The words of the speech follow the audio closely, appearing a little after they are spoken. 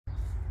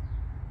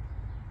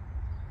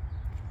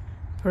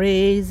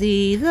Praise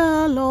ye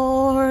the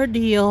Lord,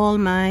 the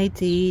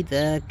Almighty,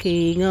 the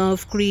King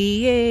of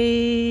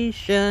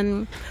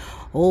creation.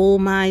 O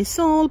my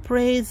soul,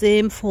 praise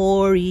him,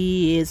 for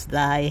he is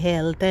thy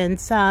health and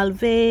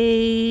salvation.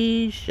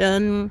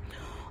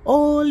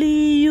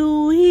 Only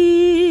you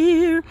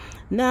here,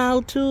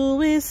 now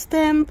to his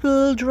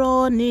temple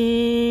draw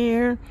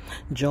near.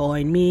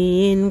 Join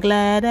me in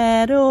glad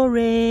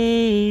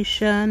adoration.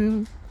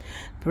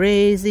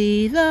 Praise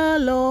ye the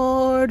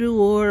Lord,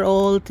 who o'er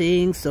all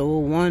things so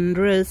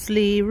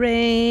wondrously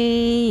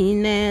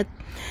reigneth.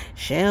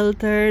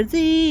 Shelter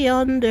thee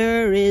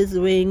under his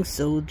wings,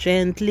 so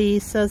gently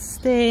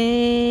sustaineth.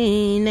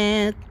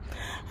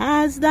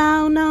 Hast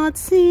thou not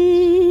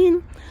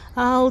seen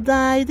how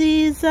thy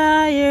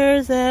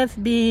desires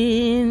have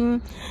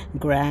been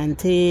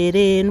granted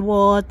in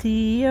what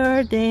he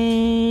ordaineth?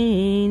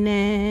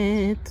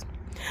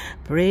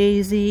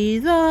 Praise ye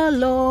the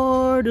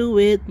Lord, who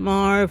with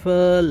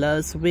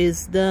marvelous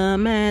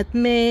wisdom hath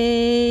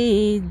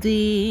made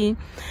thee.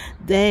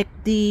 Deck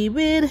thee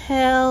with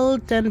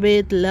health and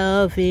with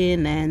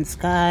loving hands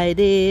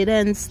guided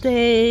and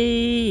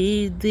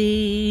stayed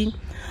thee.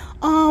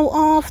 How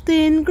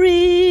often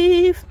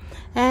grief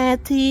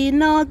hath he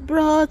not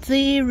brought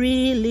thee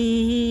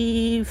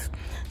relief,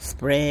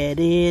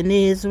 spreading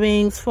his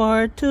wings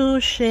for to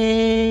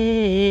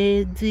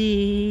shade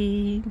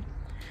thee.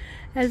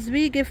 As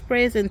we give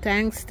praise and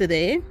thanks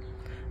today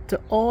to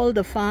all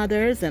the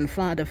fathers and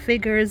father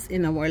figures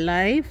in our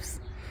lives,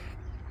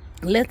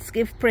 let's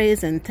give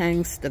praise and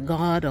thanks to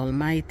God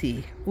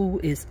Almighty, who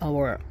is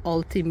our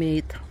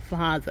ultimate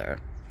Father.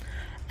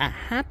 A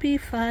happy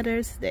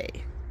Father's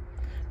Day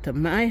to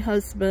my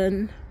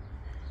husband,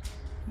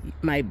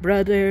 my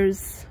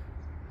brothers,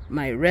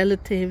 my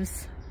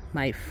relatives,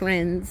 my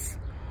friends,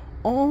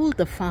 all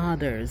the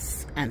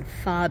fathers and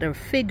father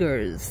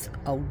figures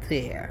out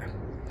there.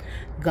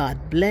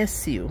 God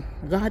bless you.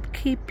 God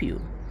keep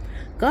you.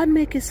 God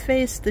make his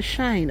face to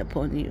shine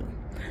upon you.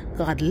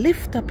 God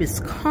lift up his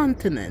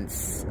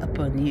countenance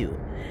upon you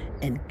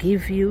and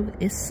give you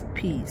his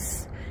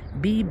peace.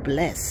 Be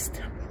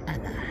blessed,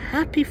 and a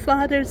happy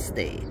Father's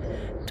Day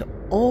to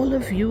all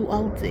of you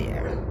out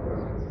there.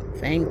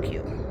 Thank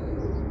you.